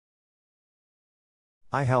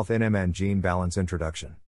iHealth NMN Gene Balance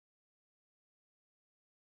Introduction.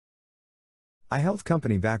 iHealth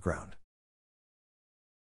Company Background.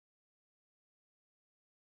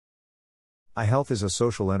 iHealth is a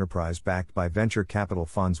social enterprise backed by venture capital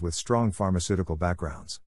funds with strong pharmaceutical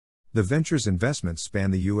backgrounds. The venture's investments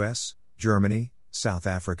span the US, Germany, South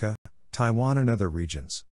Africa, Taiwan and other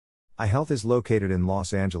regions. iHealth is located in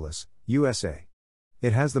Los Angeles, USA.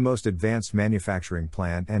 It has the most advanced manufacturing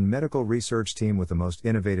plant and medical research team with the most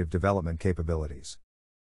innovative development capabilities.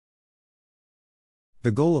 The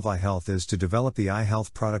goal of iHealth is to develop the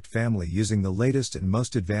iHealth product family using the latest and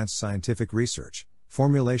most advanced scientific research,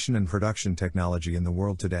 formulation and production technology in the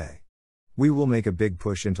world today. We will make a big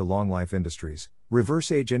push into long-life industries,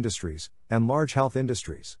 reverse-age industries, and large health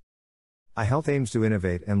industries. iHealth aims to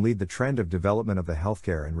innovate and lead the trend of development of the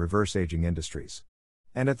healthcare and reverse-aging industries.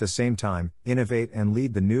 And at the same time, innovate and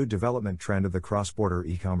lead the new development trend of the cross-border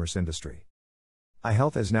e-commerce industry.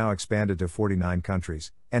 iHealth has now expanded to 49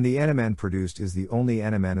 countries, and the NMN produced is the only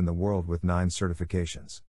NMN in the world with 9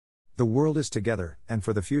 certifications. The world is together, and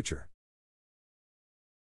for the future.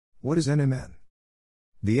 What is NMN?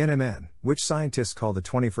 The NMN, which scientists call the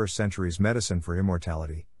 21st century's medicine for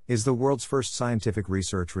immortality, is the world's first scientific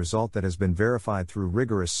research result that has been verified through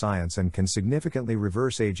rigorous science and can significantly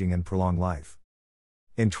reverse aging and prolong life.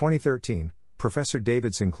 In 2013, Professor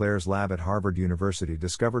David Sinclair's lab at Harvard University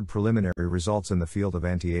discovered preliminary results in the field of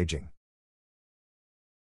anti-aging.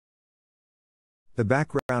 The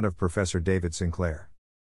background of Professor David Sinclair.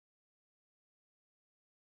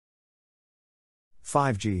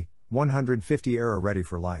 5G, 150 era ready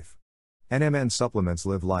for life. NMN supplements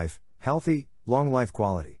live life, healthy, long life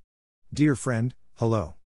quality. Dear friend,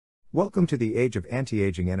 hello. Welcome to the age of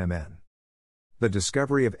anti-aging NMN. The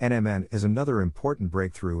discovery of NMN is another important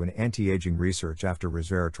breakthrough in anti-aging research after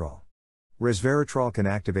resveratrol. Resveratrol can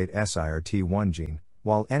activate SIRT1 gene,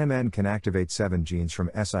 while NMN can activate 7 genes from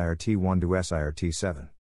SIRT1 to SIRT7.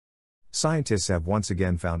 Scientists have once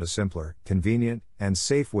again found a simpler, convenient, and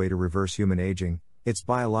safe way to reverse human aging. Its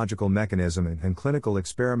biological mechanism and clinical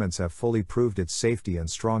experiments have fully proved its safety and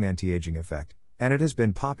strong anti-aging effect, and it has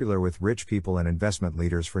been popular with rich people and investment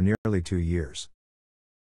leaders for nearly 2 years.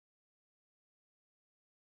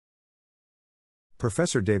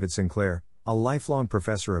 Professor David Sinclair, a lifelong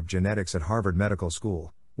professor of genetics at Harvard Medical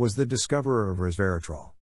School, was the discoverer of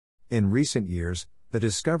resveratrol. In recent years, the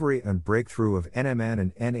discovery and breakthrough of NMN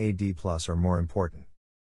and NAD+ are more important.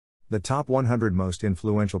 The top 100 most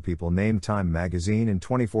influential people named Time magazine in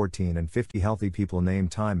 2014 and 50 healthy people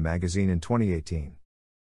named Time magazine in 2018.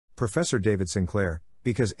 Professor David Sinclair,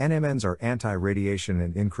 because NMNs are anti-radiation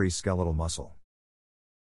and increase skeletal muscle.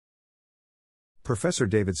 Professor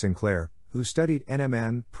David Sinclair, who studied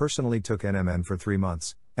NMN, personally took NMN for 3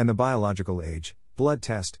 months, and the biological age, blood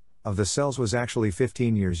test, of the cells was actually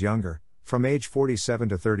 15 years younger, from age 47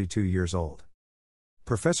 to 32 years old.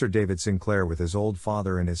 Professor David Sinclair with his old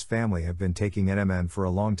father and his family have been taking NMN for a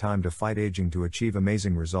long time to fight aging to achieve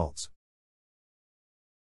amazing results.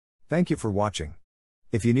 Thank you for watching.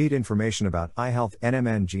 If you need information about iHealth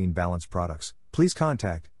NMN Gene Balance products, please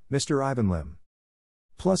contact Mr. Ivan Lim.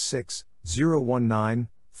 +6 019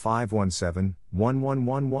 517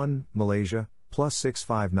 1111 Malaysia, +6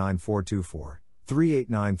 59424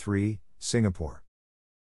 3893 Singapore.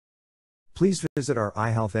 Please visit our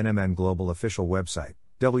iHealth NMN Global official website,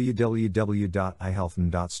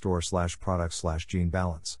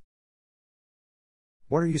 www.ihealthnmn.store/product/gene-balance.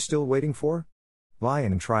 What are you still waiting for? Buy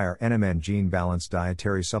and try our NMN Gene Balance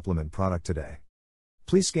dietary supplement product today.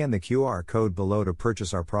 Please scan the QR code below to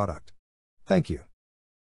purchase our product. Thank you.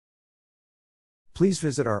 Please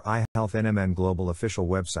visit our iHealth NMN Global official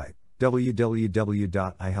website,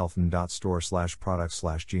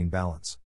 www.ihealthnm.store/product/gene-balance.